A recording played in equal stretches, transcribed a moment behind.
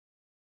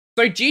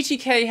So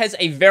GTK has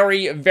a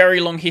very, very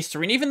long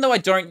history, and even though I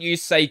don't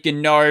use, say,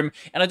 GNOME,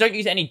 and I don't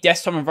use any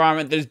desktop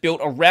environment that is built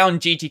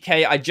around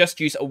GTK, I just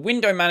use a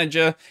window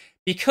manager.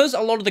 Because a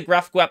lot of the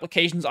graphical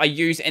applications I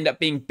use end up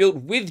being built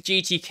with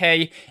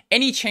GTK,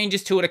 any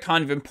changes to it are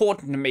kind of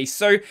important to me.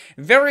 So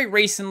very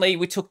recently,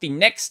 we took the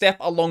next step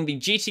along the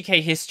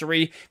GTK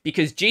history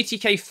because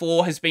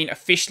GTK4 has been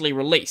officially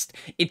released.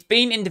 It's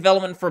been in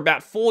development for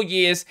about 4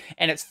 years,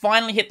 and it's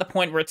finally hit the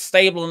point where it's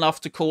stable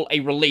enough to call a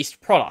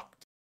released product.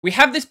 We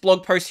have this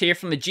blog post here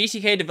from the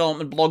GTK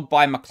development blog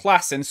by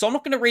McClasson, so I'm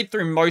not going to read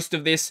through most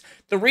of this.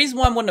 The reason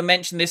why I wanted to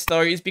mention this,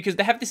 though, is because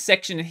they have this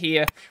section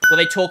here where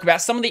they talk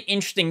about some of the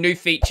interesting new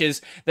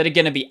features that are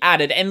going to be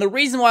added, and the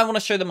reason why I want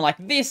to show them like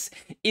this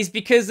is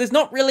because there's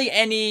not really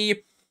any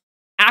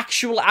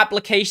actual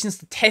applications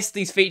to test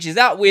these features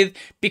out with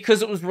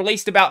because it was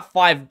released about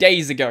 5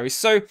 days ago.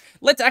 So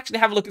let's actually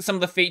have a look at some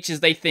of the features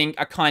they think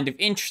are kind of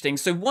interesting.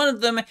 So one of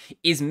them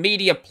is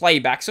media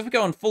playback. So if we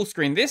go on full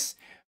screen this,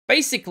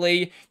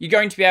 basically, you're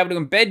going to be able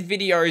to embed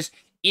videos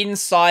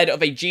inside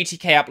of a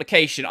GTK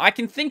application. I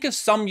can think of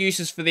some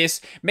uses for this.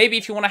 Maybe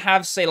if you want to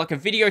have, say, like a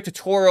video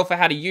tutorial for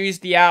how to use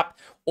the app,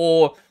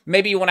 or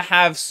maybe you want to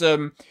have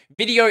some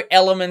video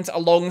elements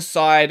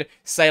alongside,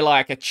 say,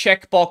 like a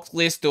checkbox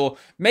list, or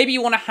maybe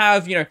you want to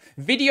have, you know,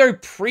 video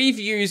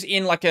previews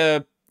in like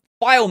a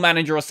file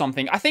manager or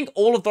something. I think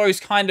all of those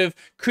kind of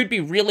could be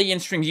really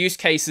interesting use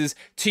cases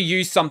to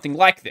use something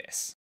like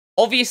this.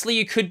 Obviously,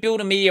 you could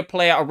build a media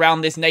player around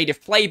this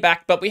native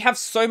playback, but we have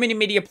so many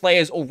media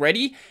players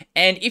already,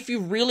 and if you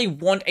really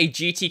want a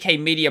GTK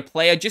media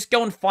player, just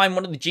go and find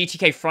one of the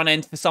GTK front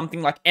ends for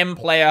something like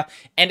MPlayer,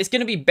 and it's going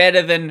to be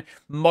better than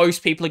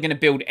most people are going to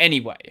build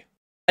anyway.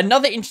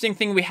 Another interesting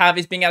thing we have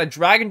is being able to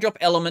drag and drop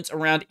elements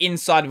around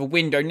inside of a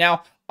window.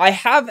 Now, I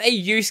have a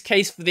use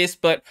case for this,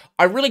 but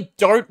I really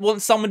don't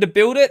want someone to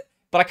build it,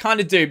 but I kind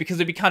of do because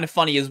it'd be kind of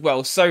funny as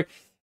well. So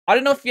I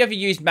don't know if you ever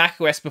used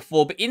macOS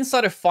before, but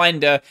inside of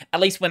Finder, at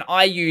least when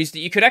I used it,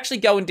 you could actually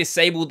go and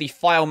disable the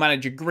file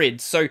manager grid.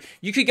 So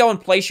you could go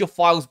and place your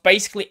files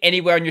basically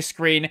anywhere on your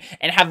screen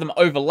and have them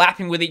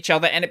overlapping with each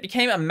other, and it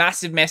became a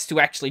massive mess to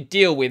actually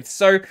deal with.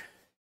 So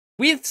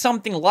with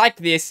something like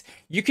this,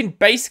 you can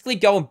basically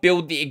go and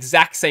build the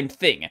exact same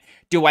thing.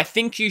 Do I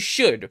think you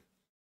should?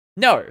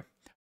 No.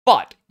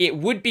 But it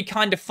would be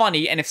kind of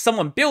funny, and if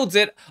someone builds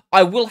it,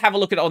 I will have a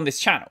look at it on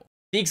this channel.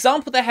 The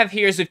example they have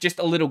here is of just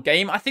a little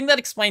game. I think that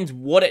explains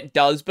what it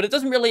does, but it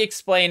doesn't really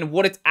explain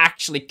what it's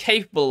actually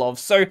capable of.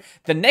 So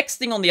the next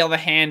thing, on the other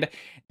hand,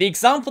 the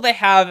example they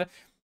have,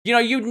 you know,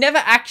 you'd never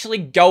actually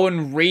go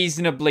and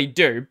reasonably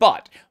do.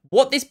 But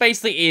what this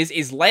basically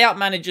is layout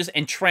managers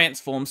and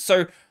transforms.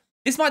 So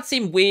this might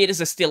seem weird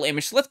as a still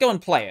image, so let's go and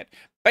play it.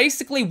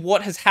 Basically,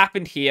 what has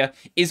happened here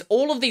is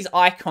all of these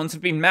icons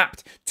have been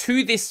mapped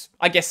to this,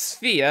 I guess,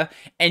 sphere,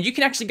 and you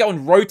can actually go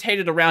and rotate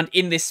it around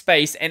in this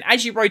space, and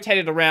as you rotate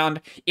it around,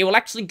 it will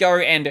actually go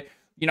and,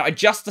 you know,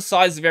 adjust the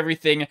size of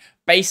everything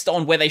based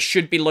on where they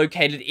should be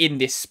located in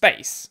this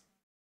space.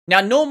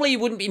 Now, normally you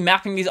wouldn't be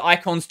mapping these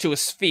icons to a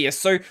sphere,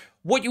 so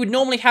what you would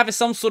normally have is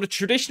some sort of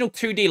traditional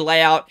 2D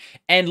layout,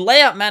 and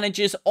layout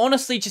managers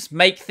honestly just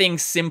make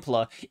things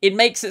simpler. It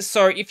makes it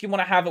so if you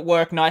want to have it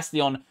work nicely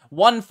on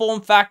one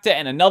form factor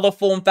and another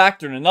form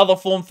factor and another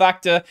form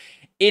factor,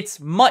 it's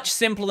much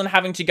simpler than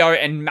having to go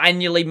and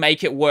manually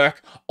make it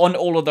work on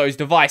all of those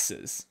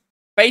devices.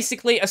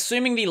 Basically,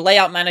 assuming the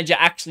layout manager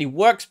actually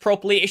works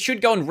properly, it should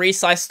go and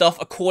resize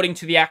stuff according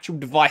to the actual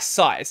device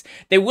size.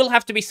 There will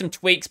have to be some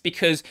tweaks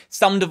because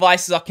some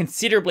devices are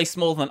considerably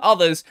smaller than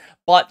others,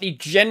 but the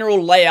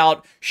general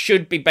layout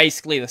should be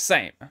basically the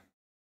same.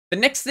 The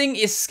next thing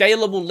is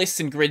scalable lists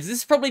and grids. This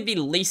is probably the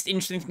least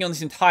interesting thing on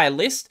this entire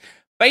list.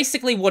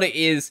 Basically what it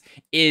is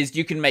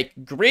you can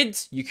make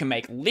grids, you can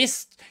make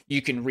lists,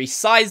 you can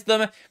resize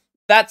them.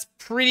 That's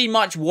pretty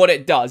much what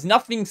it does.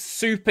 Nothing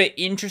super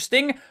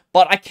interesting,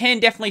 but I can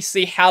definitely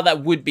see how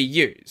that would be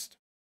used.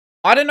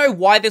 I don't know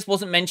why this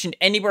wasn't mentioned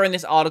anywhere in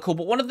this article,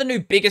 but one of the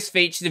new biggest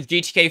features of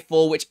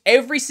GTK4, which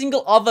every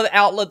single other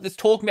outlet that's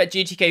talking about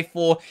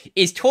GTK4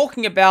 is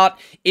talking about,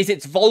 is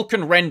its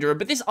Vulkan Renderer,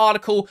 but this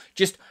article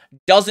just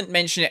doesn't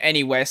mention it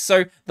anywhere.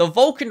 So the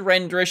Vulkan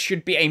Renderer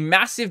should be a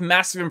massive,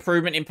 massive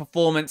improvement in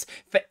performance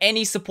for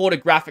any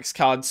supported graphics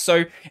cards.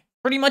 So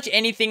pretty much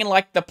anything in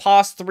like the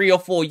past 3 or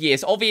 4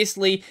 years.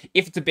 Obviously,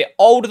 if it's a bit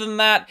older than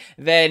that,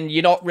 then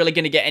you're not really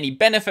going to get any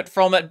benefit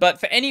from it.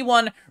 But for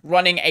anyone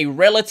running a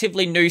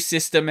relatively new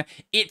system,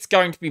 it's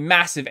going to be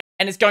massive.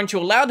 And it's going to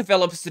allow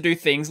developers to do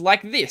things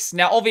like this.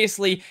 Now,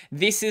 obviously,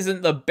 this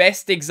isn't the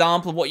best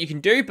example of what you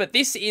can do, but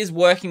this is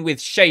working with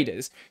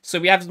shaders. So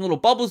we have some little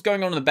bubbles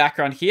going on in the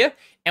background here,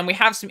 and we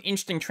have some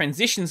interesting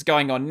transitions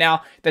going on.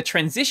 Now, the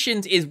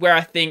transitions is where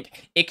I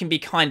think it can be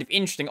kind of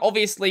interesting.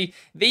 Obviously,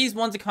 these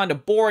ones are kind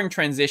of boring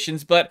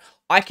transitions, but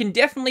I can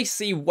definitely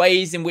see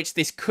ways in which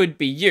this could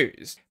be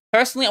used.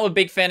 Personally, I'm a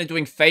big fan of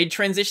doing fade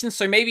transitions,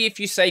 so maybe if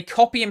you say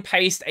copy and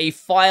paste a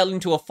file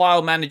into a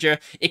file manager,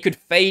 it could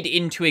fade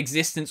into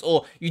existence,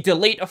 or you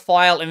delete a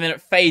file and then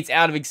it fades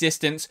out of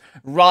existence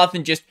rather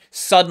than just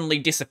suddenly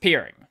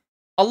disappearing.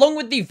 Along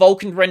with the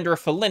Vulkan Renderer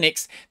for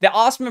Linux, there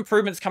are some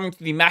improvements coming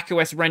to the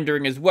macOS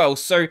rendering as well.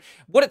 So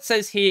what it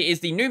says here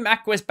is the new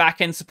macOS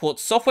Backend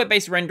supports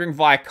software-based rendering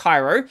via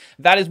Cairo.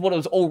 That is what it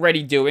was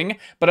already doing,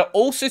 but it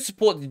also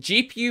supports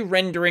GPU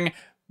rendering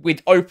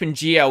with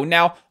OpenGL.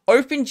 Now,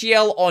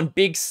 OpenGL on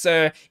Big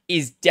Sur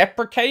is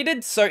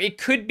deprecated, so it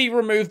could be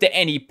removed at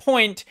any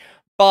point,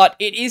 but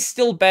it is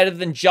still better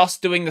than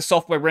just doing the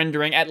software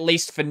rendering, at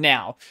least for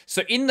now.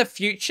 So in the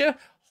future,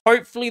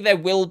 hopefully there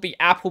will be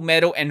Apple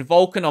Metal and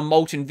Vulkan or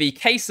Molten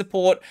VK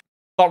support,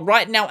 but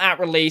right now at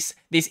release,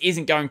 this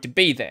isn't going to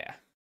be there.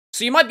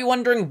 So you might be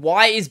wondering,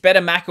 why is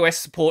better macOS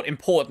support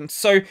important?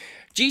 So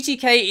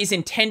GTK is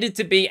intended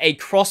to be a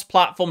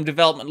cross-platform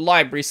development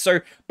library, so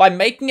by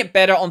making it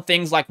better on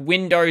things like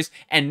Windows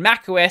and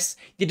macOS,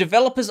 the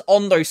developers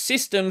on those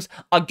systems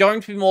are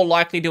going to be more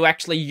likely to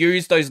actually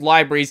use those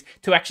libraries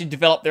to actually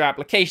develop their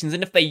applications.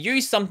 And if they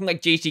use something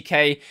like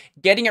GTK,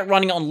 getting it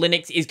running on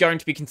Linux is going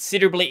to be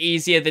considerably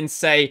easier than,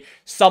 say,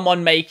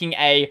 someone making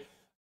a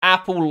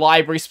Apple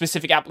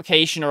library-specific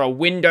application or a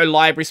Windows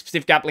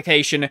library-specific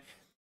application.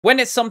 When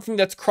it's something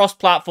that's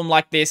cross-platform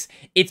like this,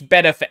 it's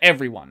better for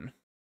everyone.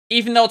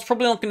 Even though it's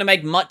probably not going to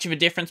make much of a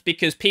difference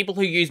because people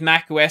who use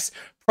macOS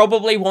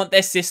probably want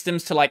their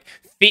systems to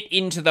fit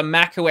into the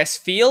macOS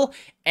feel,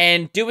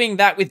 and doing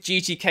that with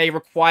GTK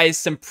requires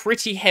some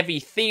pretty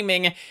heavy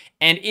theming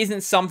and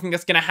isn't something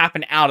that's going to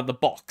happen out of the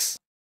box.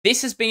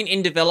 This has been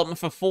in development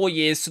for 4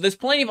 years, so there's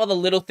plenty of other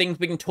little things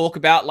we can talk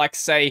about, like,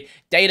 say,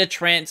 data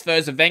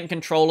transfers, event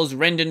controllers,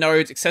 render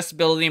nodes,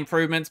 accessibility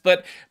improvements,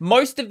 but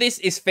most of this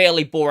is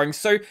fairly boring,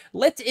 so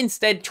let's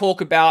instead talk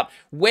about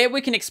where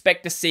we can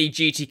expect to see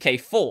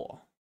GTK4.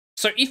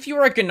 So if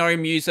you're a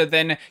GNOME user,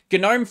 then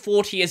GNOME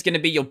 40 is going to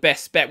be your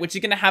best bet, which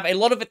is going to have a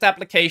lot of its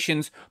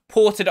applications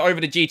ported over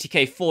to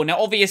GTK4.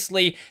 Now,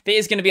 obviously, there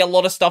is going to be a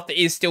lot of stuff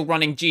that is still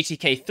running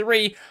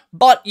GTK3,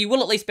 but you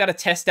will at least be able to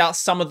test out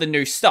some of the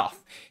new stuff.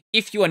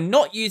 If you are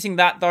not using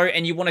that, though,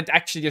 and you want to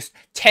actually just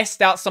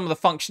test out some of the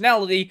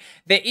functionality,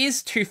 there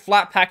is 2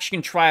 Flatpaks you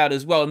can try out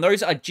as well, and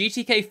those are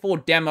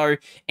GTK4 Demo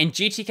and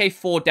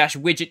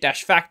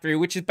GTK4-Widget-Factory,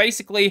 which is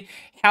basically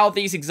how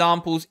these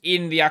examples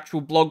in the actual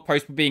blog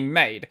post were being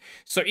made.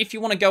 So if you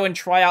want to go and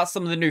try out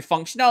some of the new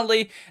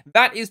functionality,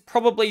 that is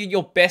probably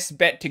your best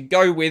bet to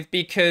go with,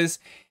 because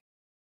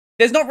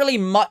there's not really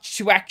much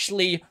to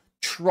actually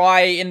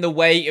try in the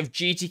way of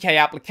GTK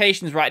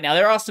applications right now.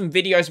 There are some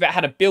videos about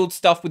how to build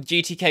stuff with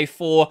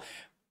GTK4,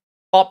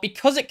 but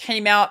because it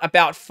came out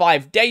about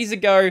 5 days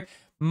ago,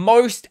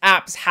 most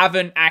apps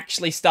haven't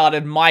actually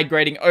started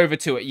migrating over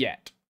to it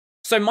yet.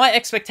 So my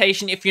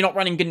expectation, if you're not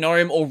running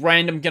GNOME or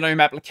random GNOME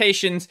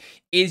applications,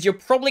 is you're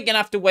probably going to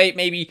have to wait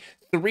maybe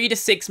 3 to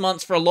 6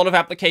 months for a lot of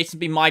applications to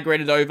be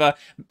migrated over.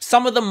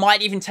 Some of them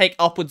might even take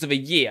upwards of a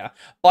year.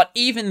 But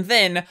even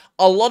then,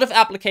 a lot of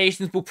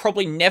applications will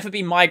probably never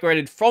be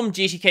migrated from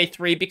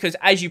GTK3 because,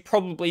 as you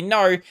probably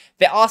know,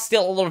 there are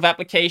still a lot of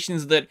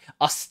applications that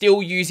are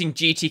still using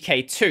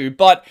GTK2.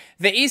 But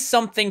there is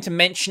something to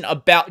mention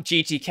about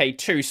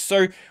GTK2.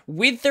 So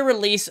with the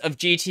release of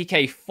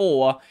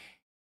GTK4,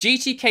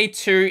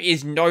 GTK2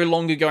 is no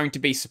longer going to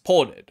be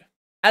supported.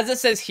 As it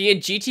says here,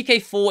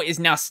 GTK4 is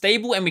now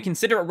stable and we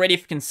consider it ready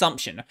for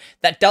consumption.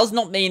 That does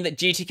not mean that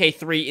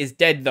GTK3 is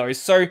dead though,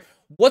 so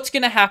what's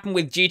going to happen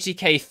with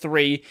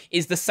GTK3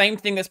 is the same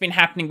thing that's been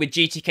happening with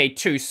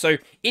GTK2, so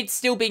it's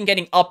still been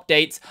getting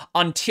updates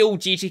until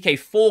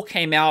GTK4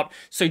 came out,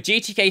 so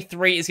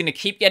GTK3 is going to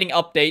keep getting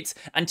updates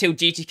until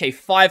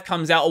GTK5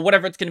 comes out, or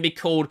whatever it's going to be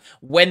called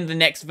when the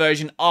next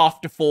version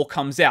after 4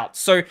 comes out.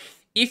 So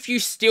if you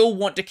still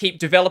want to keep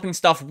developing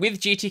stuff with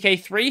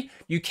GTK3,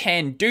 you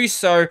can do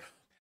so,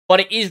 but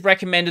it is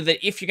recommended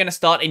that if you're going to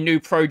start a new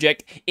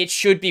project, it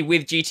should be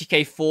with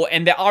GTK4,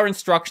 and there are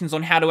instructions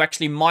on how to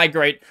actually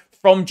migrate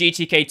from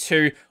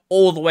GTK2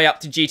 all the way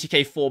up to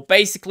GTK4.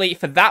 Basically,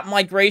 for that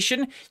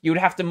migration, you would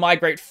have to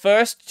migrate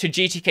first to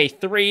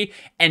GTK3,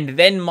 and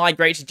then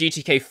migrate to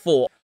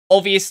GTK4.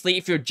 Obviously,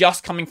 if you're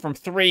just coming from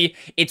 3,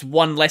 it's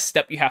one less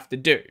step you have to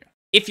do.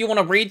 If you want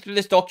to read through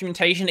this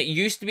documentation, it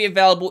used to be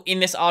available in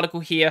this article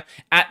here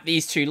at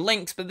these 2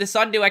 links, but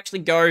decided to actually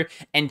go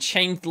and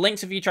change the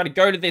links. If you try to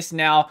go to this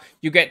now,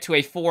 you get to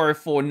a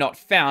 404 not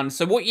found.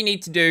 So what you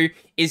need to do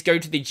is go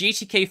to the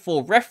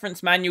GTK4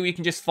 reference manual. You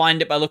can just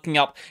find it by looking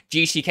up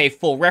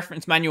GTK4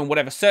 reference manual in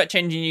whatever search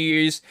engine you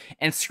use,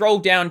 and scroll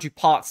down to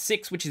part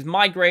 6, which is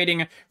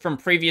migrating from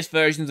previous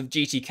versions of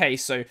GTK.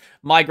 So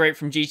migrate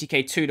from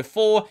GTK2 to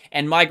 4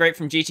 and migrate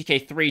from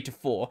GTK3 to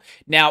 4.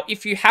 Now,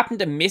 if you happen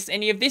to miss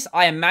any of this,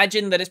 I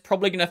imagine that it's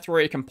probably going to throw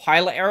a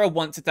compiler error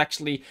once it's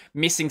actually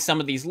missing some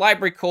of these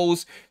library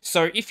calls.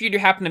 So if you do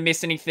happen to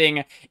miss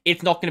anything,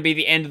 it's not going to be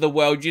the end of the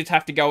world. You just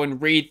have to go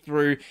and read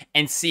through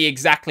and see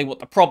exactly what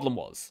the problem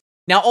was.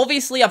 Now,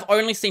 obviously, I've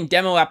only seen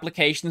demo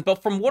applications,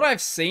 but from what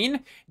I've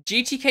seen,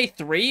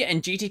 GTK3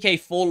 and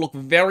GTK4 look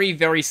very,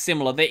 very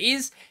similar. There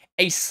is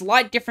a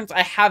slight difference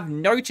I have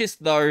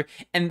noticed though,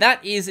 and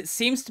that is it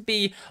seems to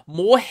be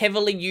more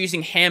heavily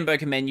using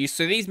hamburger menus.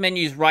 So these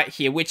menus right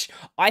here, which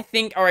I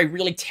think are a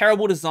really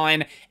terrible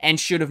design and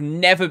should have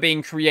never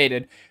been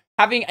created.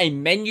 having a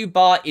menu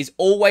bar is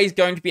always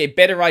going to be a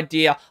better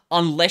idea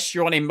unless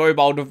you're on a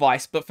mobile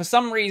device. But for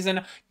some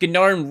reason,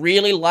 GNOME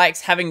really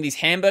likes having these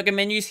hamburger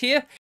menus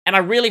here, and I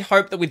really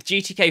hope that with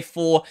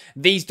GTK4,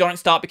 these don't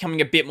start becoming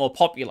a bit more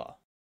popular.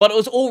 But it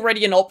was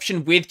already an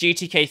option with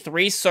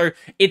GTK3, so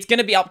it's going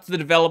to be up to the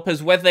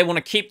developers whether they want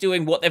to keep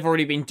doing what they've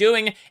already been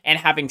doing and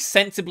having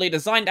sensibly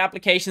designed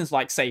applications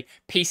like, say,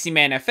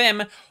 PCMan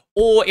FM,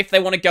 or if they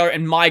want to go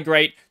and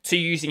migrate to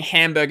using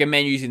hamburger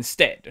menus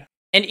instead.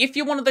 And if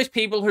you're one of those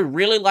people who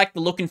really like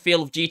the look and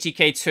feel of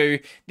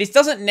GTK2, this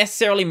doesn't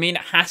necessarily mean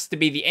it has to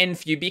be the end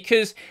for you,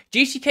 because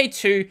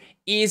GTK2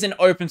 is an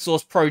open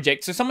source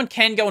project, so someone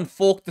can go and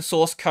fork the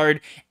source code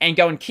and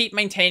go and keep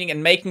maintaining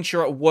and making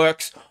sure it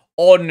works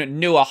on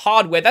newer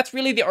hardware. That's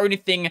really the only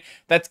thing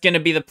that's going to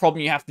be the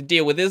problem you have to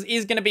deal with. There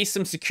is going to be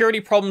some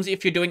security problems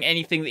if you're doing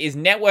anything that is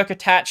network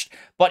attached,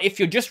 but if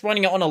you're just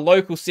running it on a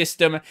local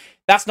system,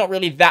 that's not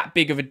really that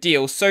big of a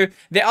deal. So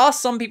there are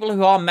some people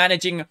who are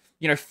managing,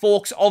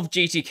 forks of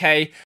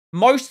GTK.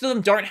 Most of them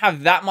don't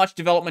have that much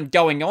development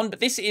going on, but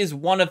this is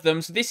one of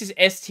them. So this is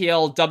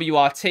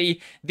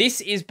STLWRT.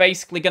 This is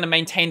basically going to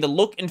maintain the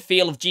look and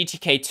feel of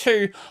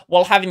GTK2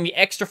 while having the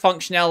extra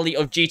functionality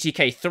of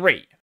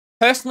GTK3.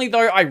 Personally,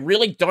 though, I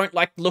really don't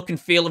like the look and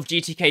feel of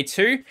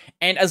GTK2,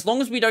 and as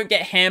long as we don't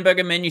get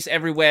hamburger menus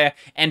everywhere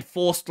and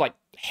forced,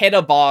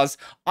 header bars,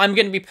 I'm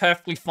going to be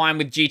perfectly fine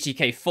with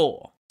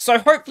GTK4. So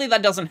hopefully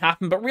that doesn't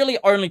happen, but really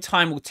only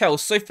time will tell.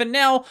 So for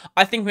now,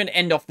 I think I'm going to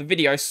end off the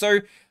video. So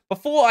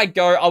before I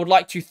go, I would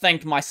like to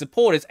thank my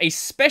supporters. A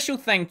special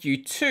thank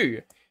you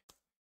to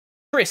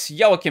Chris,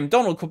 Joachim,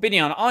 Donald,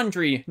 Corbinian,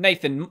 Andre,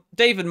 Nathan,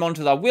 David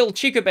Montazar, Will,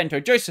 Chico Bento,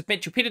 Joseph,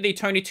 Mitchell, Peter D,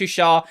 Tony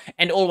Tushar,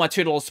 and all my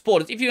 $2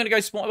 supporters. If you want to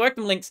go support, I work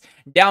them links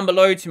down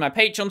below to my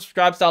Patreon,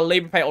 Subscribe Star,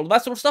 LibrePay, all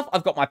that sort of stuff.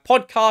 I've got my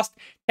podcast,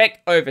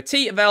 Tech Over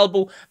Tea,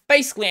 available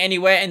basically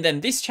anywhere, and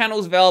then this channel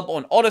is available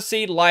on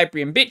Odyssey,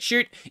 Library, and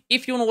BitChute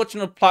if you want to watch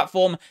on a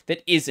platform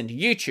that isn't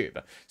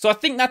YouTube. So I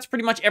think that's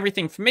pretty much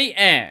everything for me,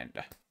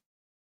 and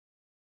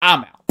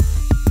I'm out.